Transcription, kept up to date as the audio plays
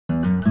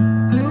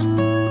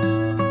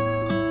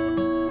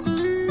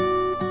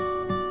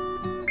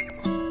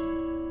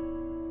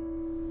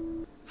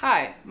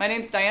My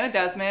name's Diana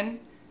Desmond.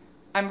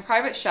 I'm a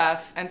private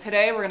chef, and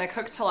today we're going to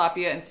cook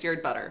tilapia in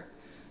seared butter.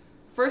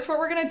 First, what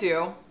we're going to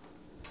do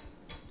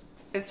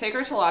is take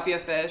our tilapia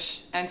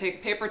fish and take a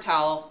paper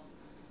towel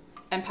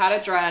and pat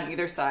it dry on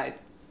either side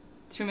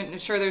to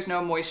ensure there's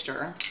no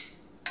moisture.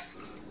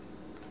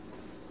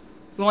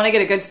 We want to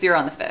get a good sear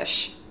on the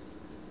fish.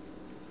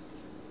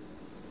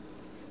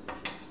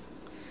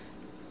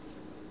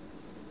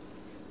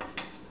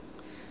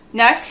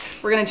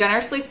 Next, we're going to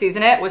generously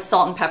season it with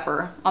salt and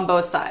pepper on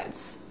both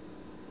sides.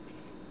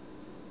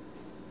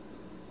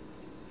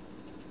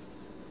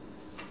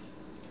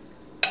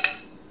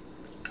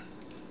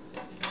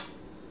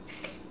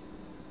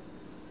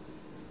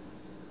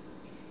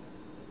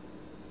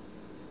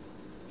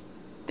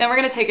 Then we're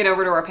going to take it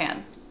over to our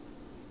pan.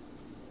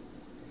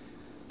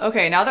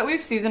 Okay, now that we've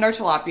seasoned our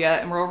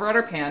tilapia and we're over at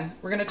our pan,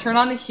 we're going to turn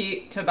on the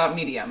heat to about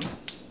medium.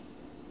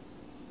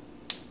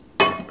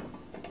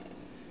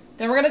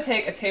 Then we're going to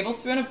take a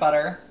tablespoon of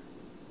butter,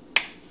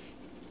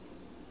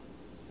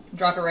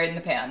 drop it right in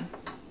the pan.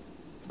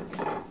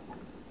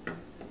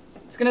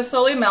 It's going to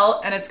slowly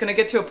melt and it's going to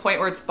get to a point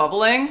where it's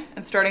bubbling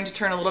and starting to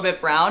turn a little bit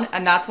brown,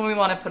 and that's when we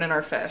want to put in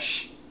our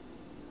fish.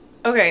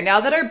 Okay, now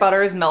that our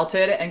butter is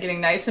melted and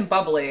getting nice and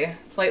bubbly,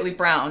 slightly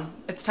brown,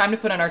 it's time to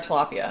put in our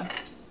tilapia.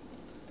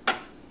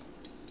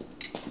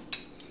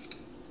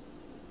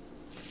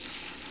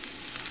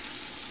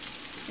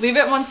 Leave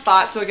it in one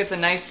spot so it gets a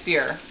nice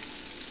sear.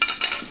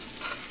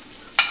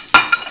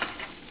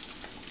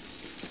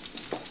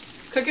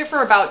 Cook it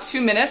for about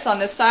 2 minutes on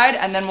this side,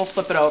 and then we'll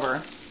flip it over.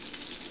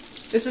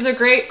 This is a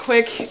great,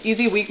 quick,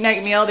 easy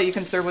weeknight meal that you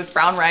can serve with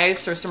brown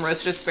rice or some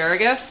roasted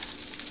asparagus.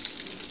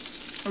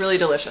 Really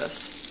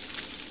delicious.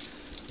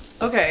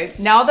 Okay,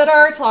 now that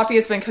our tilapia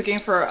has been cooking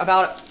for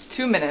about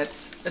 2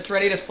 minutes, it's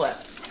ready to flip.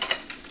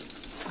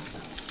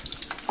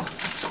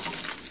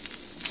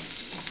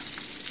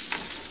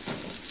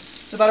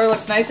 The butter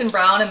looks nice and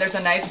brown and there's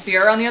a nice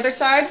sear on the other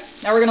side.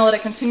 Now we're going to let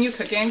it continue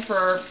cooking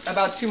for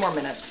about 2 more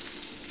minutes.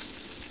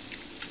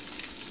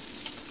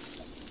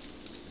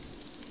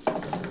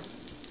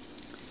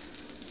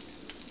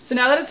 So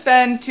now that it's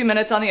been 2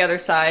 minutes on the other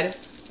side,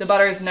 the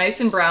butter is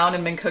nice and brown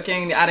and been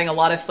cooking, adding a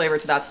lot of flavor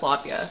to that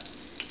tilapia.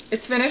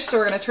 It's finished, so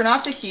we're going to turn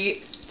off the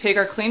heat, take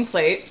our clean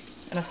plate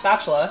and a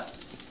spatula,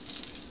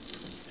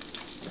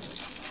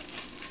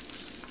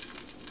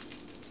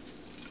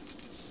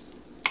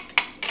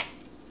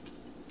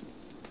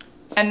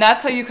 and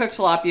that's how you cook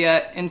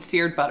tilapia in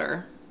seared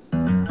butter.